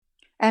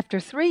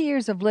After 3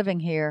 years of living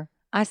here,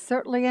 I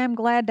certainly am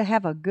glad to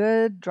have a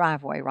good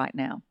driveway right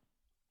now.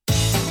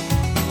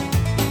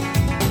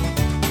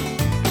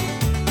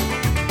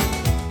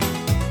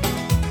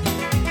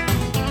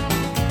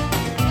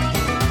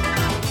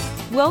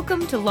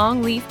 Welcome to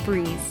Longleaf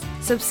Breeze,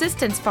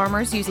 subsistence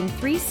farmers using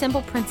 3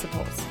 simple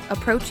principles,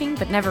 approaching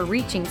but never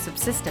reaching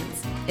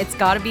subsistence. It's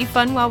gotta be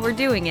fun while we're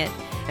doing it,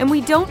 and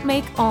we don't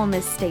make all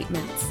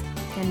misstatements.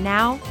 And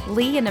now,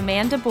 Lee and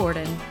Amanda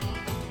Borden.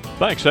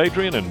 Thanks,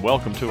 Adrian, and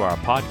welcome to our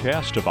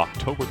podcast of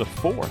October the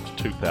 4th,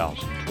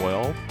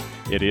 2012.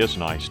 It is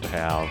nice to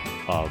have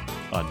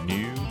a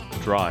new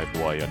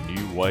driveway, a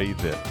new way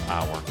that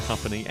our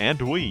company and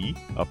we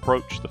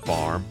approach the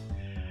farm.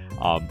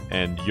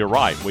 And you're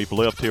right, we've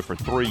lived here for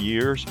 3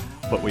 years,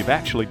 but we've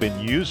actually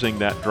been using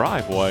that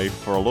driveway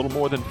for a little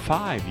more than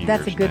 5 years.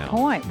 That's a good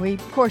point.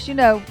 Of course,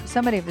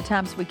 so many of the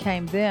times we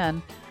came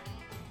then,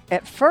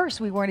 at first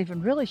we weren't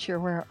even really sure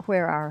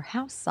where our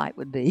house site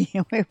would be.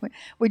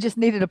 We just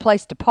needed a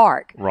place to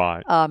park.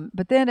 Right.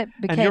 But then it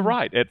became... And you're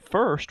right. At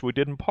first, we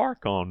didn't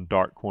park on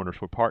dark corners.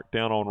 We parked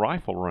down on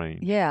Rifle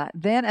Range. Yeah.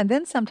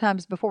 Then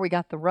sometimes before we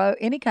got the road,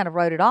 any kind of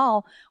road at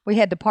all, we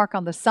had to park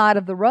on the side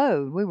of the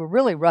road. We were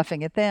really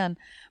roughing it then.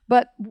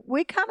 But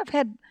we kind of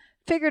had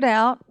figured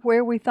out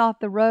where we thought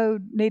the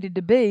road needed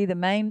to be, the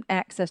main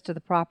access to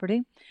the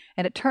property.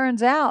 And it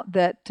turns out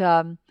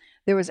that...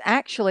 there was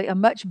actually a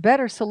much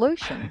better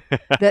solution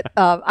that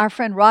our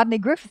friend Rodney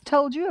Griffith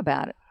told you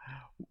about it.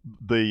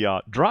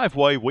 The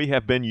driveway we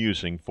have been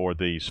using for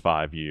these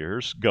 5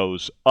 years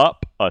goes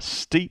up a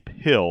steep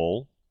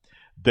hill,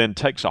 then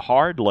takes a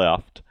hard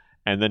left,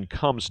 and then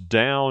comes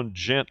down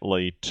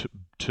gently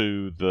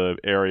to the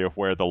area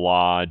where the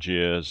lodge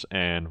is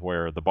and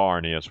where the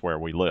barn is where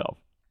we live.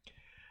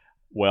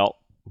 Well,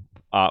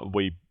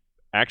 we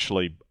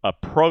actually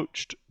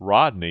approached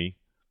Rodney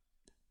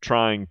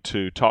trying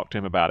to talk to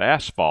him about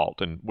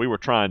asphalt, and we were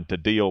trying to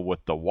deal with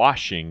the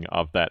washing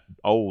of that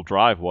old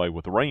driveway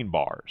with rain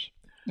bars.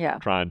 Yeah.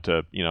 Trying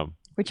to,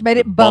 which made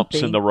it bumpy.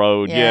 Bumps in the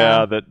road,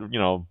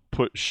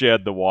 that,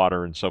 shed the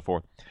water and so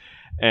forth.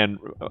 And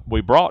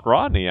we brought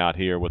Rodney out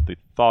here with the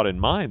thought in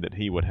mind that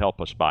he would help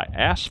us by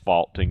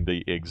asphalting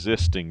the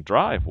existing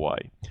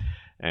driveway.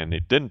 And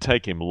it didn't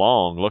take him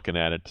long looking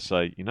at it to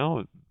say,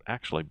 it'd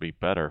actually be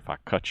better if I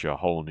cut you a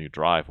whole new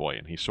driveway.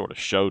 And he sort of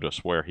showed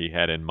us where he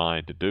had in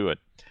mind to do it.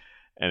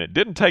 And it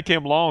didn't take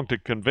him long to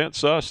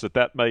convince us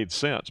that made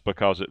sense,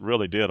 because it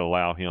really did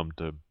allow him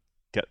to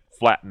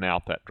flatten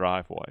out that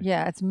driveway.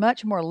 Yeah, it's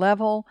much more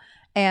level.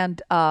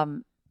 And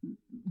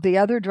the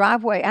other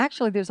driveway,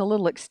 actually, there's a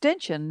little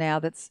extension now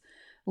that's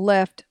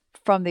left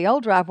from the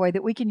old driveway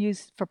that we can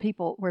use for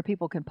people, where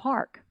people can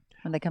park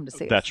when they come to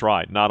see us. That's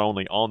right. Not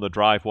only on the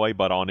driveway,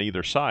 but on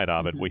either side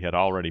of it. We had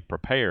already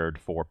prepared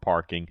for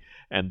parking,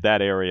 and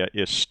that area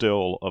is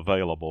still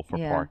available for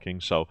parking.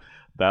 So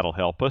that'll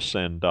help us.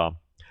 And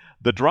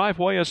the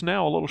driveway is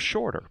now a little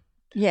shorter.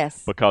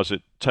 Yes. Because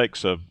it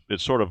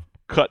sort of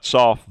cuts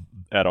off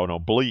at an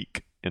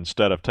oblique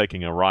instead of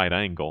taking a right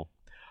angle.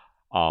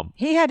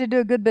 He had to do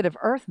a good bit of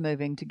earth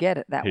moving to get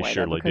it that way. He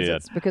surely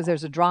did. Because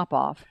there's a drop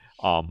off.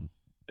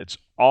 It's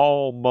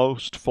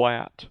almost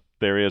flat.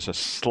 There is a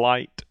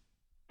slight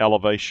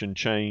elevation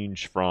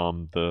change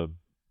from the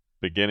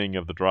beginning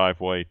of the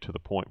driveway to the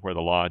point where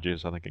the lodge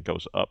is. I think it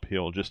goes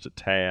uphill just a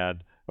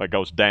tad. It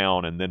goes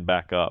down and then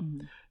back up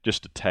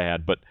just a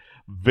tad, but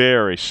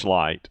very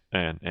slight,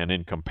 and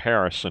in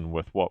comparison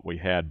with what we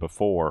had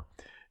before,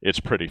 it's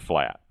pretty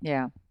flat.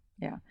 Yeah.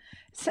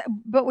 So,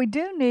 but we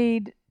do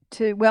need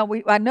to,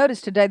 I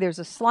noticed today there's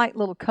a slight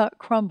little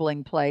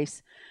crumbling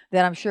place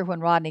that I'm sure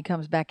when Rodney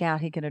comes back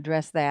out, he can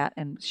address that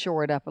and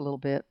shore it up a little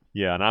bit.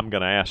 Yeah, and I'm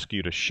going to ask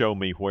you to show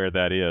me where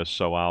that is,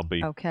 so I'll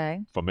be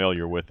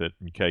familiar with it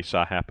in case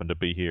I happen to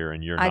be here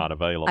and you're not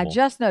available. I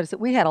just noticed that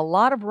we had a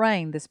lot of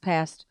rain this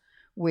past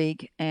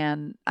week,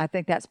 and I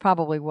think that's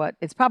probably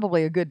it's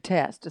probably a good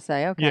test to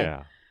say,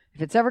 if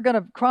it's ever going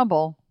to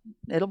crumble,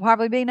 it'll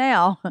probably be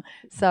now.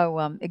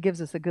 So it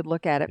gives us a good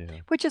look at it,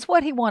 which is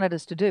what he wanted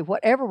us to do.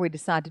 Whatever we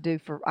decide to do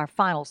for our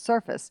final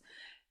surface,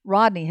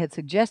 Rodney had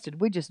suggested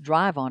we just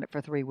drive on it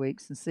for 3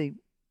 weeks and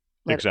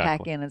let it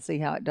pack in and see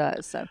how it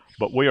does. So,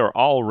 but we are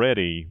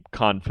already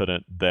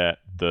confident that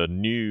the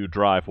new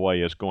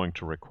driveway is going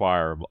to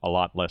require a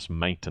lot less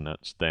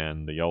maintenance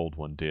than the old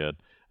one did.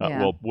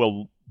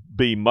 Will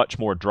be much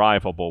more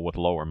drivable with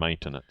lower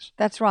maintenance.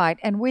 That's right,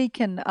 and we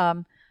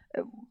can.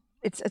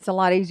 It's a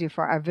lot easier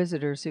for our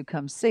visitors who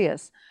come see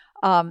us.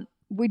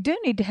 We do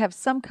need to have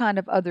some kind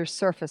of other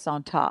surface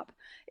on top.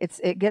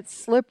 It gets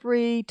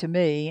slippery to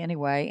me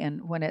anyway,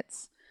 and when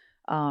it's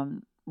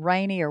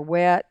rainy or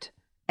wet.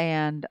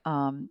 And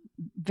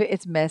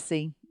it's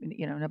messy.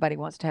 Nobody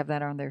wants to have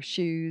that on their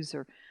shoes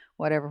or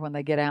whatever when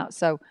they get out.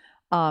 So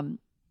our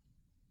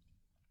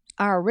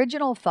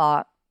original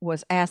thought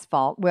was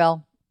asphalt.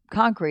 Well,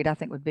 concrete, I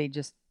think, would be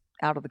just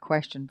out of the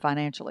question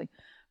financially.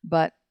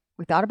 But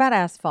we thought about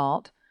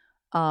asphalt.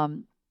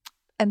 And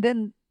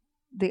then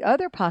the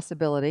other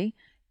possibility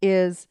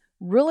is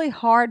really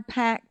hard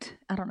packed,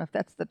 I don't know if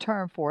that's the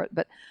term for it,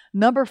 but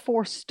number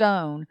 4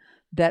 stone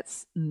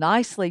that's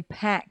nicely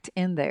packed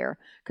in there.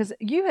 Because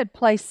you had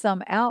placed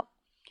some out.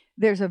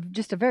 There's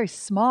just a very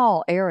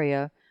small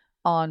area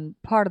on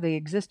part of the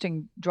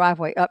existing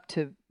driveway up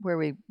to where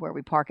we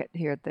park it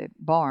here at the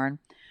barn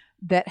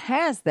that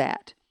has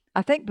that.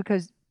 I think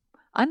because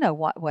I know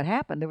what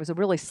happened. There was a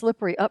really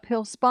slippery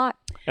uphill spot.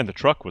 And the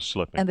truck was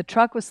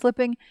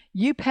slipping.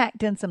 You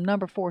packed in some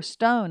number 4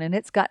 stone, and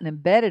it's gotten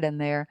embedded in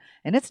there,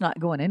 and it's not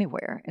going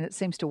anywhere, and it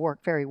seems to work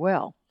very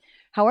well.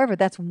 However,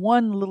 that's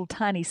one little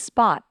tiny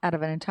spot out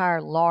of an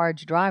entire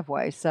large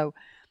driveway. So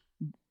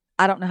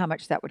I don't know how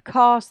much that would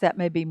cost. That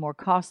may be more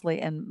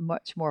costly and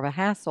much more of a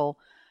hassle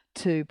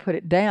to put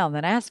it down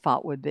than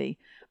asphalt would be.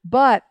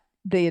 But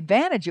the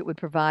advantage it would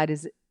provide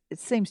is, it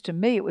seems to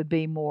me, it would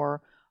be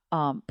more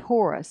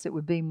porous. It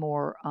would be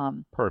more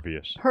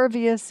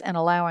pervious and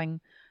allowing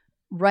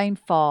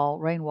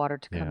rainwater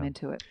to come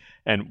into it.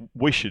 And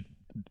we should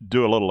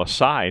do a little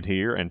aside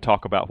here and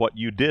talk about what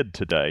you did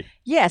today.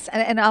 Yes,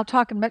 and I'll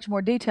talk in much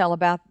more detail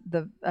about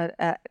the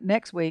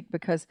next week,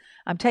 because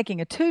I'm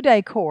taking a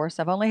 2-day course.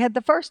 I've only had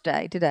the first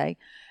day today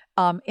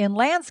in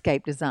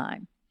landscape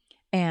design.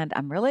 And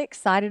I'm really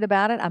excited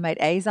about it. I made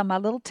A's on my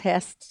little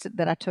tests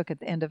that I took at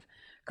the end of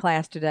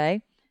class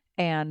today.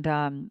 And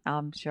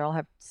I'm sure I'll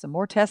have some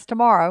more tests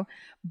tomorrow.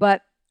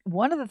 But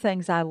one of the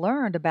things I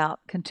learned about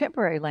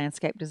contemporary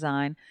landscape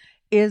design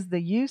is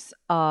the use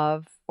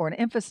of, or an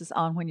emphasis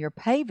on, when you're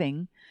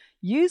paving,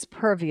 use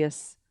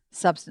pervious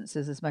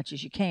substances as much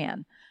as you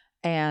can,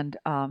 and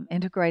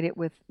integrate it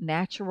with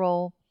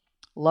natural,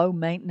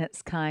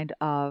 low-maintenance kind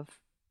of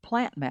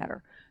plant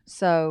matter.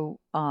 So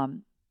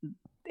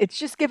it's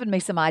just given me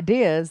some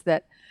ideas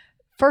that,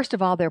 first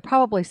of all, there are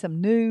probably some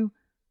new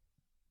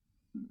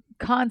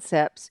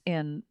concepts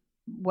in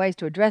ways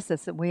to address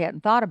this that we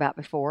hadn't thought about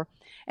before.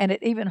 And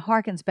it even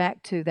harkens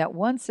back to that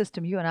one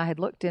system you and I had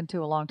looked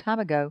into a long time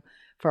ago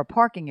for a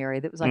parking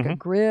area that was like a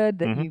grid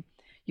that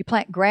you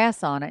plant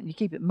grass on it and you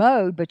keep it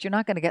mowed, but you're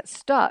not going to get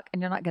stuck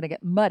and you're not going to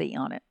get muddy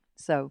on it.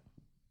 So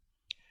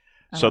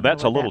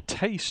that's a little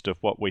taste of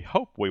what we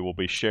hope we will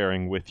be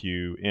sharing with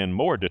you in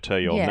more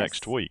detail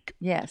next week.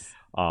 Yes.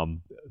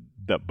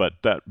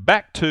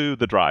 Back to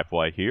the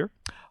driveway here.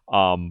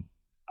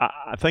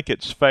 I think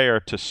it's fair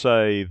to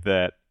say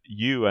that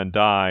you and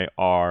I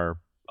are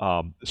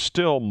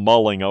still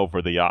mulling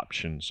over the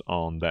options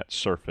on that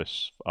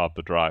surface of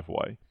the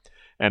driveway.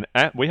 And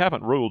we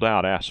haven't ruled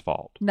out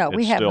asphalt. No,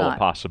 we have not. It's still a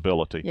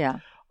possibility. Yeah.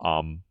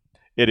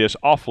 It is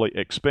awfully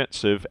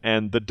expensive,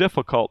 and the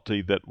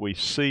difficulty that we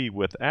see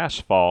with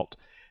asphalt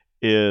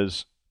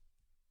is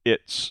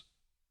it's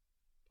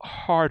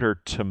harder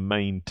to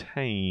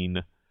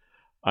maintain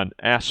an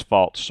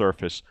asphalt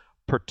surface,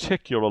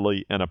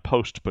 particularly in a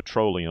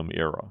post-petroleum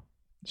era.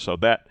 So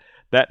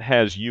that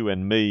has you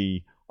and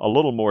me a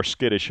little more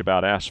skittish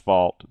about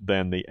asphalt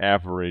than the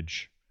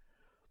average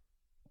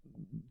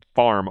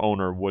farm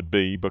owner would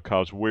be,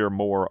 because we're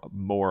more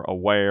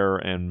aware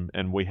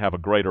and we have a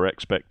greater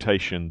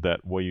expectation that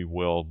we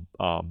will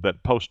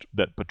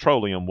that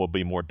petroleum will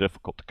be more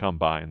difficult to come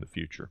by in the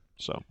future.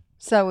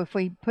 So if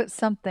we put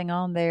something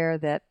on there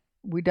that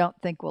we don't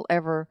think will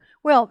ever,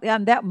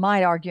 that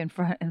might argue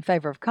in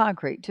favor of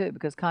concrete too,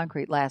 because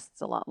concrete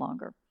lasts a lot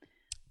longer.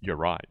 You're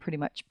right. Pretty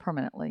much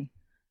permanently.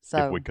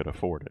 So if we could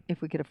afford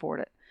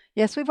it.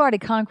 Yes, we've already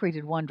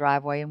concreted one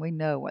driveway, and we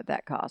know what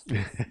that costs.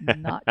 It's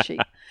not cheap.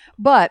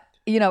 But,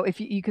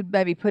 if you could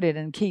maybe put it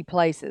in key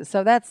places.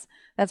 So that's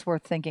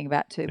worth thinking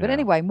about too. But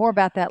anyway, more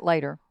about that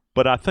later.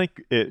 But I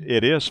think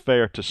it is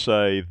fair to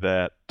say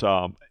that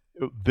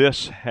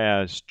this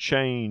has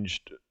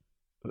changed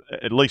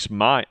at least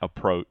my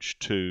approach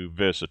to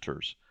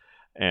visitors.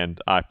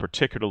 And I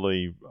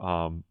particularly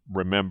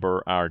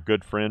remember our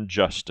good friend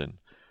Justin,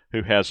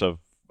 who has a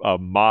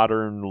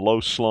modern,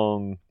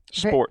 low-slung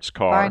sports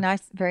car.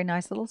 Very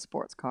nice little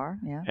sports car,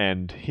 yeah.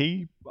 And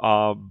he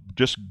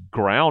just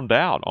ground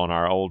out on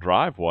our old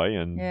driveway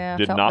and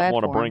did not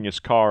want to bring his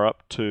car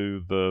up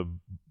to the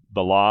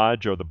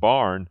lodge or the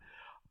barn.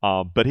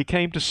 But he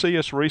came to see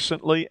us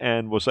recently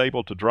and was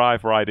able to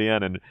drive right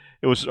in, and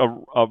it was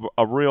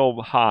a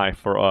real high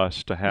for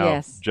us to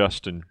have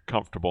Justin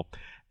comfortable.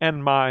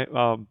 And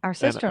our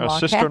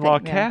sister-in-law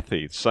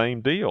Kathy,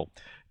 same deal.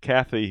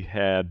 Kathy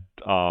had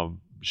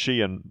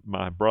she and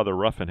my brother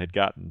Ruffin had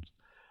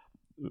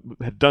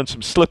done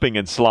some slipping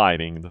and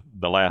sliding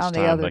the last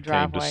time they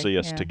came to see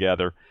us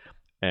together,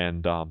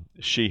 and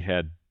she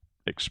had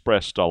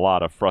expressed a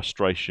lot of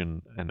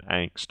frustration and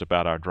angst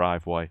about our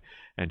driveway,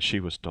 and she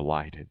was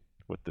delighted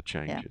with the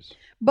changes. Yeah.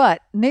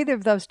 But neither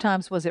of those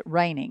times was it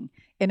raining,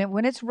 and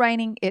when it's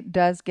raining, it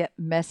does get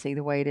messy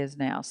the way it is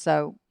now.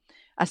 So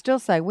I still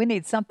say we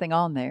need something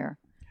on there.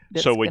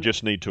 So we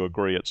just need to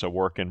agree it's a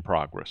work in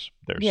progress.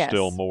 There's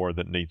still more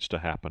that needs to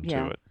happen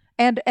to it.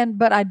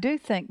 But I do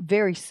think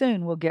very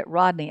soon we'll get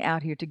Rodney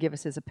out here to give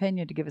us his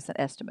opinion, to give us an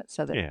estimate,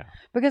 so that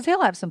because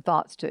he'll have some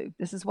thoughts too.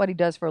 This is what he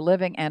does for a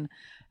living, and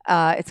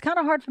it's kind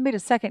of hard for me to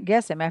second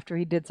guess him after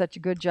he did such a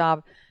good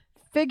job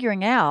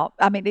figuring out.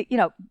 I mean,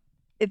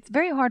 it's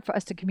very hard for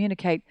us to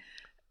communicate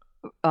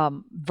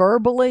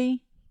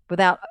verbally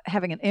without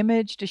having an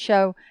image to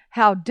show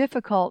how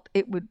difficult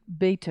it would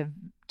be to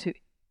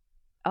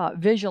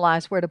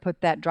visualize where to put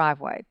that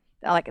driveway,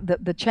 like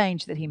the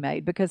change that he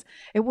made, because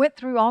it went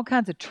through all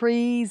kinds of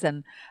trees,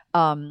 and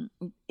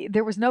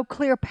there was no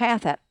clear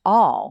path at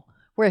all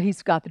where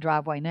he's got the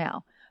driveway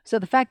now. So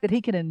the fact that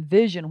he can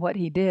envision what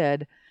he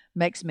did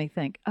makes me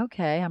think,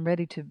 okay, I'm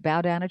ready to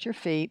bow down at your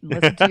feet and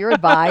listen to your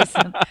advice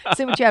and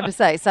see what you have to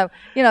say. So,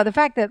 the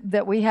fact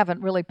that we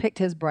haven't really picked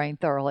his brain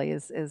thoroughly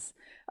is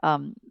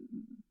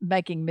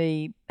making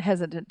me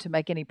hesitant to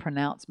make any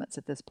pronouncements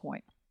at this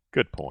point.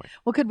 Good point.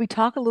 Well, could we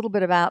talk a little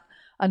bit about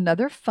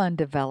another fun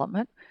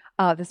development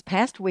this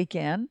past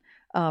weekend?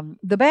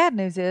 The bad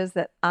news is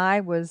that I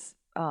was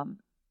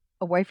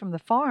away from the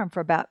farm for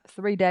about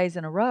 3 days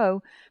in a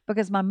row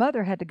because my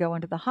mother had to go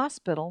into the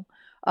hospital.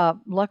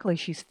 Luckily,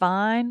 she's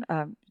fine.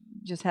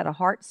 Just had a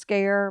heart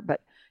scare,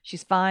 but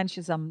she's fine.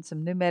 She's on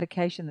some new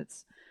medication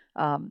that's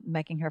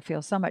making her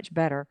feel so much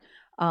better.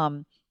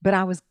 But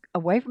I was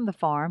away from the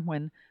farm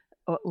when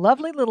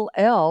lovely little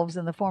elves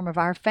in the form of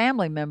our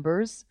family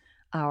members,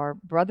 our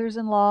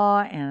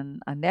brothers-in-law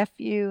and a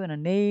nephew and a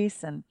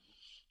niece, and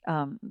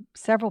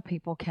several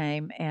people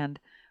came and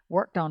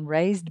worked on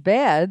raised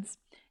beds.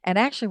 And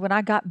actually, when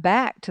I got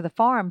back to the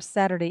farm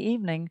Saturday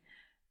evening,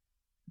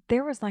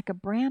 there was like a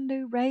brand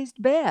new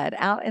raised bed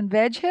out in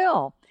Veg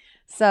Hill.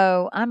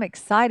 So I'm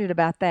excited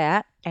about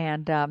that.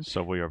 And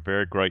so we are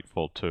very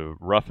grateful to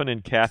Ruffin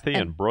and Kathy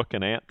and Brooke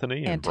and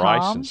Anthony and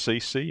Bryce Tom. and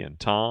Cece and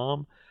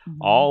Tom,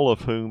 all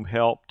of whom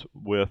helped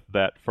with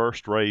that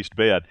first raised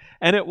bed.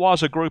 And it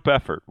was a group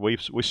effort. We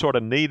sort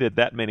of needed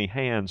that many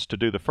hands to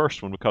do the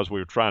first one because we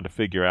were trying to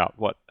figure out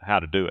how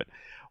to do it.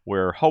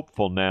 We're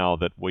hopeful now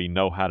that we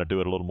know how to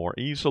do it a little more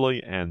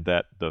easily, and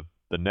that the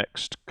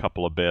next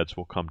couple of beds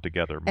will come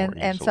together more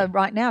easily. And so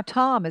right now,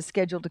 Tom is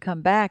scheduled to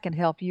come back and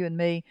help you and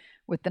me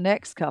with the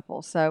next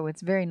couple. So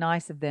it's very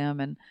nice of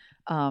them, and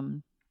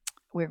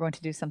we're going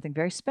to do something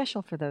very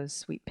special for those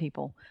sweet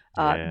people.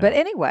 But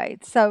anyway,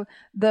 so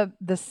the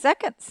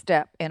second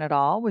step in it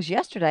all was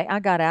yesterday. I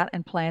got out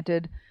and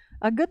planted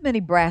a good many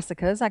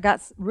brassicas. I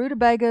got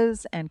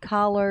rutabagas and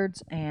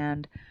collards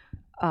and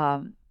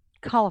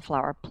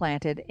cauliflower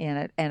planted in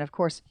it. And of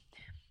course,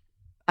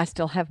 I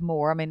still have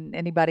more. I mean,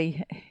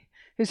 anybody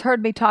who's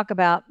heard me talk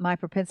about my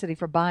propensity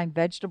for buying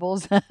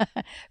vegetables,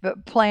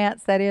 but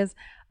plants, that is,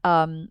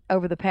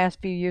 over the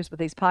past few years with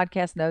these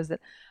podcasts knows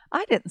that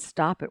I didn't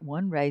stop at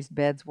one raised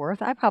bed's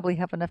worth. I probably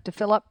have enough to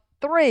fill up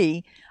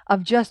 3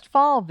 of just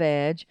fall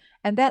veg,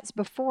 and that's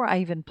before I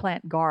even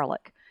plant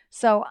garlic.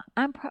 So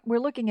we're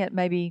looking at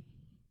maybe,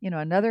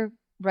 another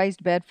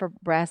raised bed for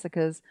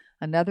brassicas,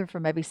 another for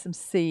maybe some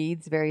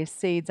seeds, various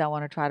seeds I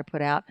want to try to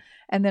put out,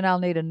 and then I'll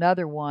need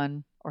another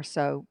one or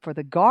so for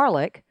the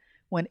garlic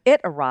when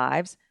it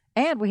arrives.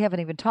 And we haven't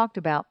even talked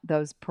about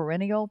those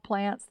perennial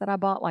plants that I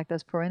bought, like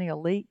those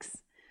perennial leeks.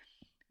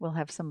 We'll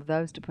have some of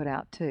those to put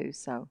out too.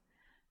 So,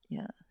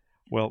 yeah.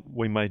 Well,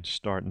 we may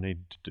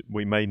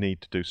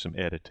need to do some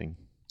editing.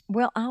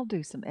 Well, I'll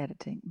do some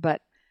editing,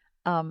 but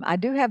I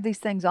do have these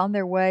things on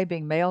their way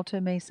being mailed to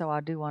me, so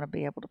I do want to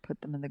be able to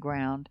put them in the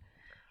ground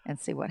and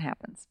see what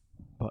happens.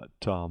 But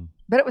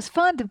it was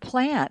fun to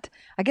plant.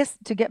 I guess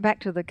to get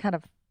back to the kind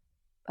of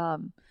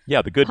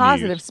the good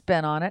positive news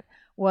spin on it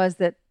was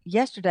that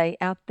yesterday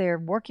out there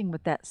working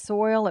with that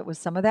soil, it was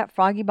some of that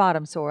Froggy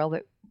Bottom soil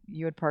that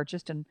you had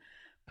purchased and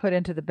put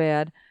into the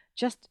bed.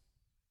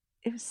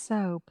 It was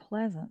so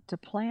pleasant to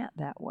plant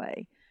that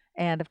way.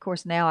 And of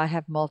course now I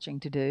have mulching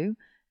to do,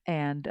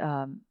 and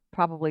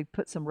probably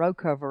put some row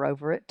cover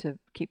over it to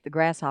keep the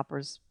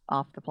grasshoppers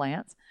off the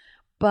plants.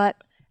 But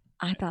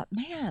I thought,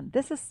 man,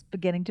 this is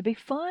beginning to be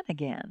fun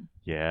again.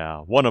 Yeah,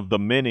 one of the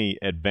many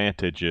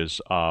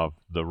advantages of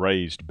the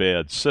raised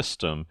bed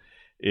system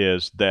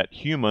is that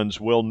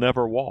humans will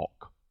never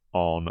walk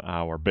on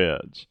our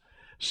beds.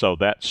 So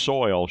that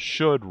soil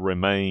should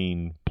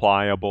remain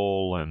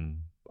pliable, and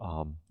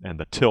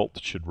the tilt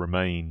should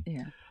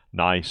remain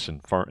nice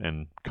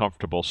and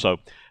comfortable. So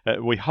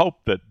we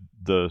hope that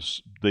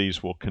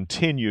these will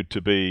continue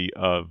to be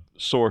a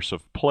source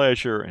of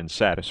pleasure and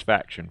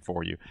satisfaction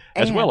for you,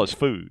 as well as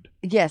food.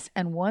 Yes,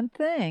 and one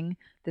thing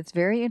that's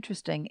very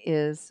interesting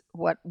is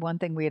one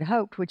thing we had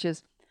hoped, which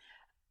is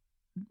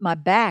my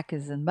back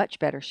is in much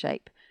better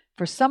shape.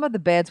 For some of the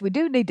beds, we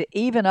do need to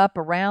even up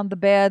around the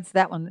beds.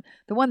 That one,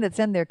 the one that's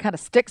in there, kind of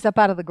sticks up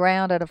out of the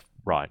ground.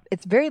 Right.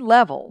 It's very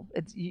level.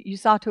 You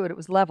saw to it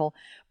was level,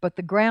 but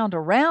the ground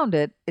around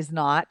it is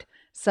not.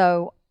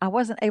 So I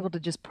wasn't able to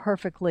just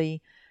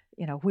perfectly,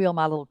 wheel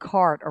my little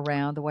cart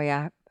around the way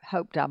I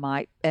hoped I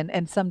might.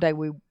 And someday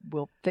we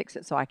will fix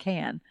it so I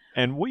can.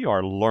 And we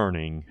are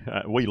learning.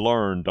 We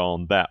learned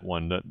on that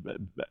one that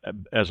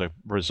as a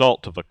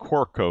result of the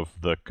quirk of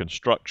the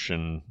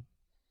construction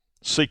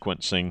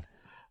sequencing.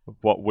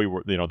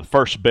 The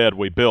first bed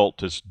we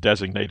built is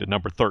designated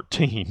number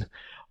 13.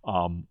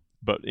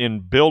 But in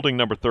building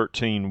number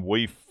 13,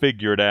 we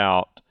figured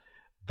out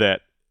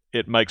that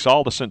it makes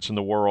all the sense in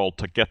the world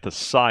to get the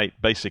site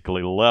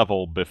basically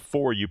level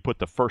before you put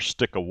the first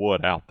stick of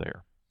wood out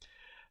there.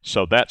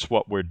 So that's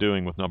what we're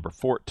doing with number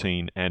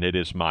 14, and it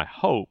is my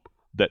hope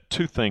that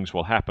two things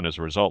will happen as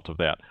a result of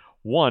that.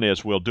 One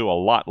is we'll do a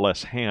lot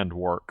less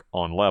handwork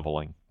on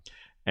leveling,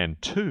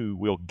 and two,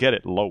 we'll get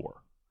it lower.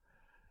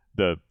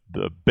 The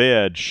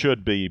bed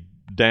should be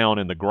down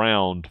in the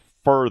ground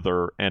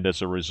further, and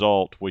as a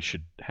result, we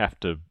should have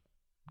to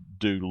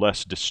do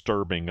less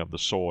disturbing of the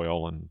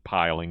soil and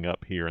piling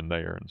up here and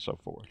there and so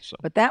forth. So,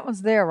 But that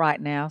one's there right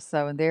now,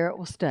 so and there it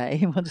will stay.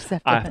 We'll just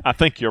have to I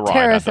think you're right.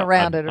 terrace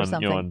around it or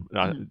something. You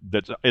know,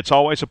 it's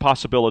always a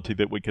possibility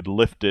that we could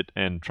lift it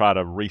and try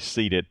to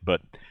reseed it, but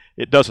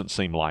it doesn't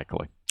seem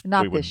likely.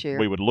 Not this year.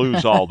 We would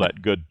lose all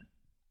that good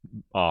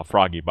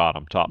froggy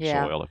bottom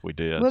topsoil if we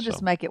did. We'll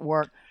just make it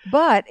work.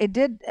 But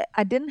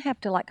I didn't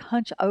have to like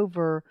hunch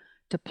over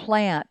to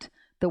plant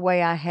the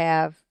way I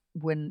have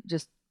when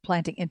just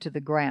planting into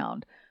the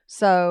ground.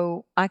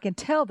 So I can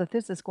tell that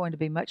this is going to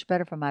be much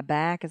better for my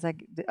back as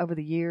over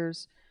the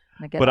years.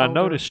 But I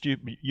noticed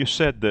you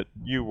said that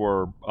you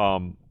were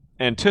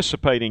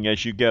anticipating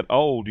as you get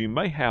old, you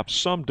may have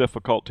some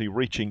difficulty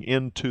reaching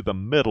into the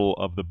middle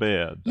of the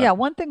bed. Yeah,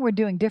 one thing we're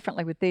doing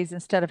differently with these,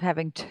 instead of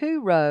having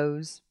 2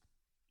 rows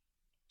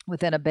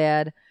within a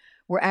bed,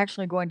 we're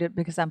actually going to,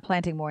 because I'm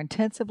planting more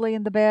intensively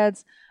in the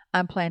beds,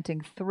 I'm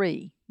planting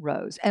 3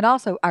 rows. And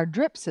also our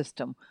drip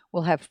system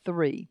will have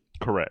 3.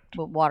 Correct.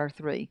 We'll water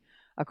 3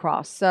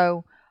 across.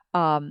 So,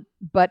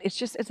 but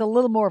it's a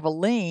little more of a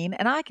lean,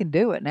 and I can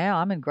do it now.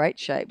 I'm in great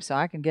shape, so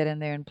I can get in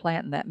there and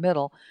plant in that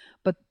middle.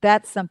 But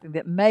that's something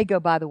that may go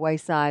by the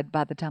wayside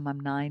by the time I'm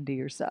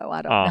 90 or so.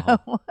 I don't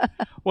know.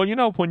 Well, you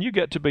know, when you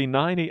get to be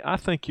 90, I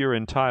think you're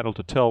entitled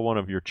to tell one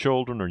of your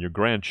children or your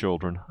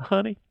grandchildren,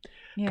 honey,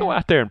 go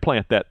out there and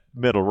plant that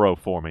middle row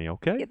for me,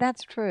 okay? Yeah,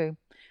 that's true.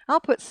 I'll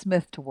put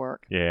Smith to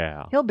work.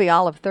 Yeah. He'll be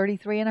all of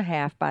 33 and a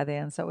half by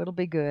then, so it'll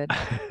be good.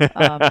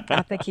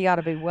 I think he ought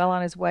to be well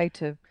on his way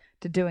to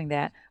doing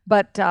that.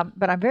 But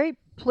I'm very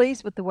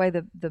pleased with the way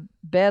the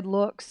bed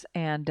looks.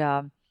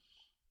 And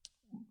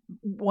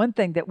one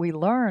thing that we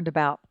learned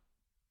about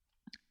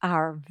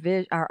our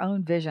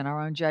own vision,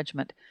 our own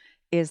judgment,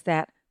 is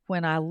that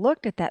when I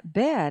looked at that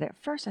bed,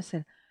 at first I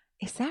said,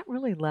 is that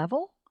really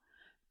level?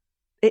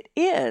 It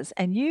is,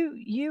 and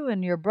you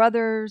and your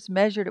brothers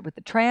measured it with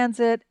the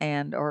transit,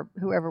 or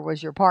whoever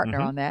was your partner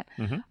on that.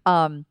 Mm-hmm.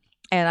 And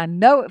I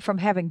know from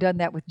having done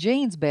that with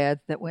Gene's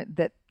bed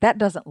that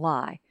doesn't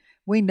lie.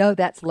 We know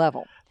that's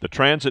level. The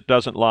transit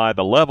doesn't lie.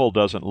 The level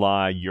doesn't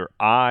lie. Your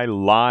eye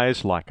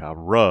lies like a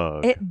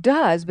rug. It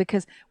does,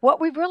 because what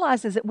we've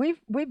realized is that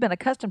we've been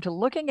accustomed to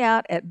looking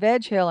out at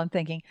Veg Hill and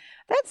thinking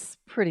that's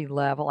pretty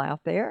level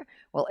out there.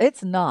 Well,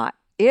 it's not.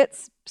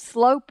 It's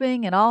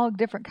sloping in all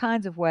different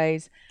kinds of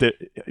ways.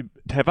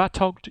 Have I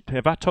told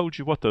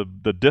you what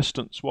the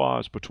distance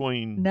was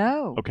between?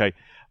 No. Okay.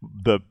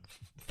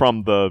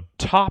 From the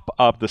top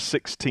of the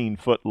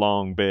 16-foot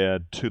long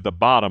bed to the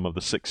bottom of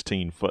the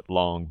 16-foot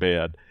long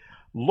bed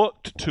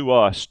looked to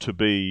us to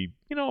be,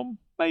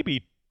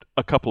 maybe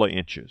a couple of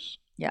inches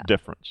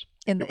difference.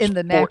 In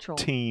the natural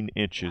 14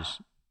 inches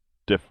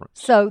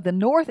difference. So the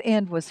north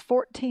end was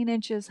 14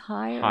 inches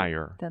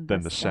higher than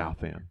the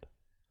south end.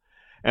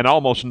 And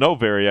almost no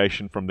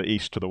variation from the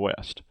east to the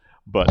west.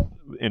 But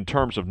in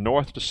terms of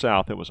north to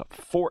south, it was a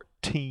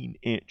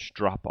 14-inch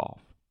drop-off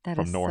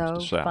from north to south.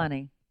 That is so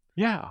funny.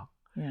 Yeah.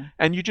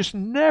 And you just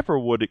never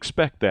would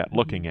expect that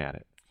looking at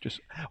it.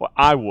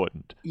 I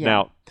wouldn't. Yeah.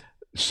 Now,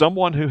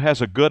 someone who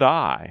has a good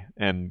eye,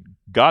 and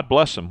God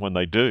bless them when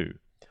they do,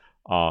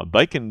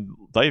 they can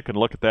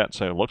look at that and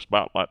say, it looks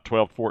about like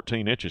 12,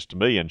 14 inches to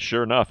me, and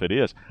sure enough, it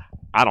is.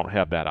 I don't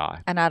have that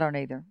eye. And I don't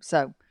either.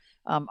 So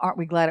aren't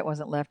we glad it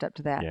wasn't left up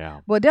to that?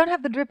 Yeah. Well, don't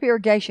have the drip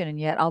irrigation in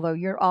yet, although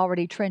you're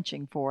already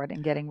trenching for it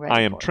and getting ready.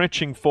 I am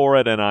trenching for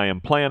it, and I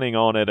am planning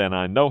on it, and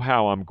I know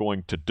how I'm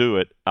going to do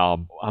it.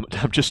 I'm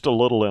just a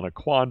little in a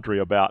quandary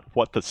about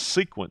what the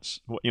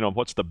sequence,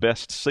 what's the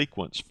best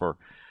sequence for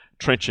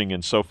trenching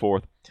and so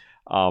forth.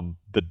 I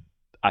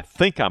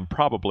think I'm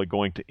probably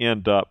going to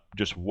end up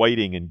just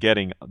waiting and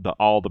getting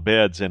all the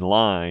beds in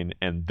line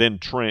and then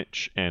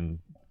trench, and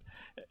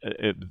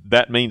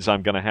that means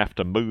I'm going to have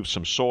to move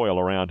some soil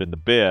around in the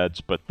beds,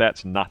 but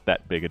that's not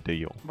that big a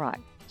deal. Right.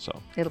 So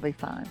it'll be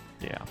fine.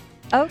 Yeah.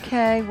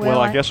 Okay.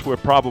 Well, I guess we're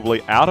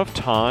probably out of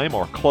time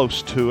or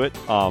close to it.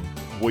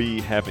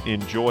 We have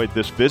enjoyed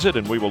this visit,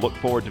 and we will look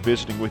forward to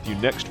visiting with you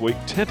next week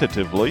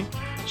tentatively,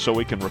 so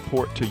we can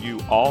report to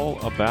you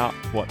all about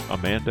what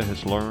Amanda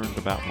has learned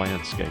about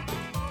landscaping.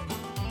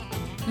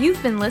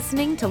 You've been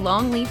listening to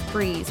Longleaf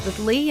Breeze with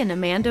Lee and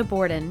Amanda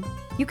Borden.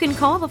 You can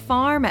call the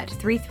farm at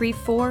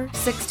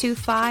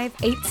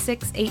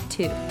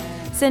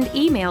 334-625-8682. Send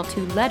email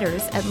to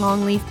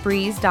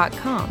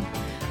letters@longleafbreeze.com.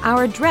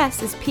 Our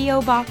address is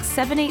P.O. Box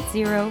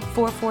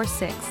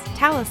 780446,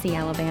 Tallahassee,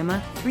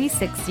 Alabama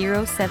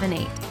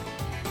 36078.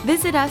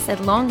 Visit us at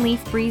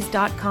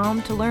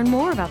longleafbreeze.com to learn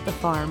more about the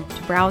farm,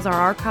 to browse our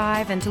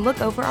archive, and to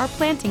look over our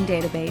planting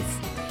database.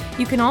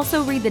 You can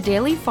also read the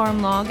daily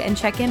farm log and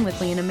check in with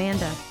Lee and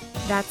Amanda.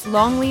 That's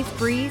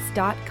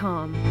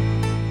longleafbreeze.com.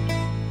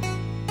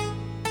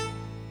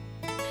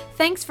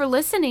 Thanks for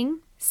listening.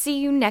 See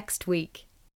you next week.